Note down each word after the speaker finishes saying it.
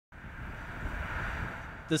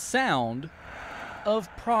the sound of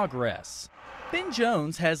progress. Ben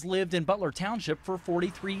Jones has lived in Butler Township for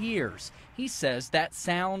 43 years. He says that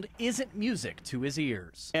sound isn't music to his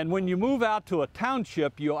ears. And when you move out to a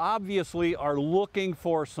township, you obviously are looking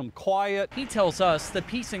for some quiet. He tells us the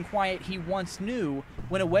peace and quiet he once knew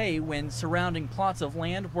went away when surrounding plots of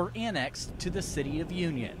land were annexed to the city of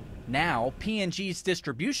Union. Now, P&G's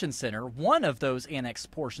distribution center, one of those annexed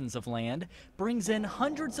portions of land, brings in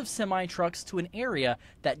hundreds of semi-trucks to an area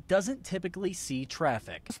that doesn't typically see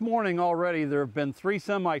traffic. This morning already there have been 3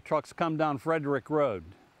 semi-trucks come down Frederick Road,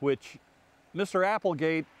 which Mr.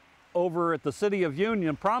 Applegate over at the City of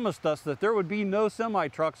Union promised us that there would be no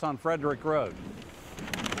semi-trucks on Frederick Road.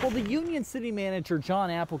 Well, the Union City Manager, John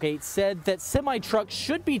Applegate, said that semi-trucks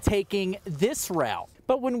should be taking this route.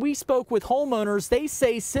 But when we spoke with homeowners, they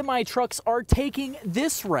say semi-trucks are taking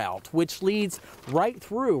this route, which leads right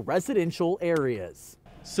through residential areas.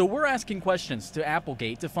 So we're asking questions to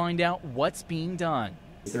Applegate to find out what's being done.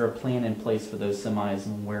 Is there a plan in place for those semis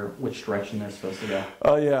and which direction they're supposed to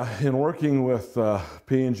go? Yeah, in working with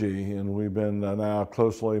P&G, and we've been now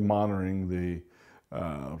closely monitoring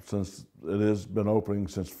since it has been opening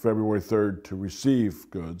since February 3rd to receive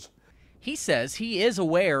goods. He says he is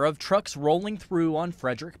aware of trucks rolling through on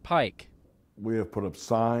Frederick Pike. We have put up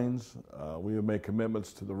signs. We have made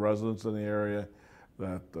commitments to the residents in the area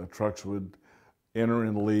that trucks would enter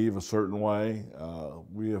and leave a certain way.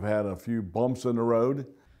 We have had a few bumps in the road.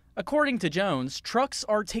 According to Jones, trucks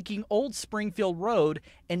are taking Old Springfield Road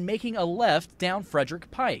and making a left down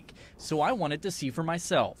Frederick Pike, so I wanted to see for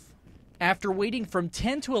myself. After waiting from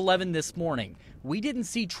 10 to 11 this morning, we didn't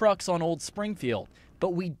see trucks on Old Springfield,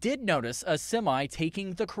 but we did notice a semi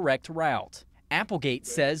taking the correct route. Applegate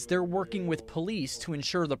says they're working with police to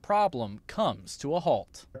ensure the problem comes to a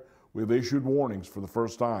halt. We've issued warnings for the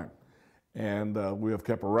first time, and we have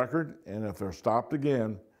kept a record, and if they're stopped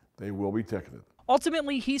again, they will be ticketed.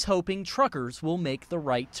 Ultimately, he's hoping truckers will make the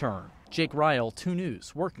right turn. Jake Ryle, 2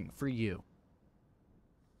 News, working for you.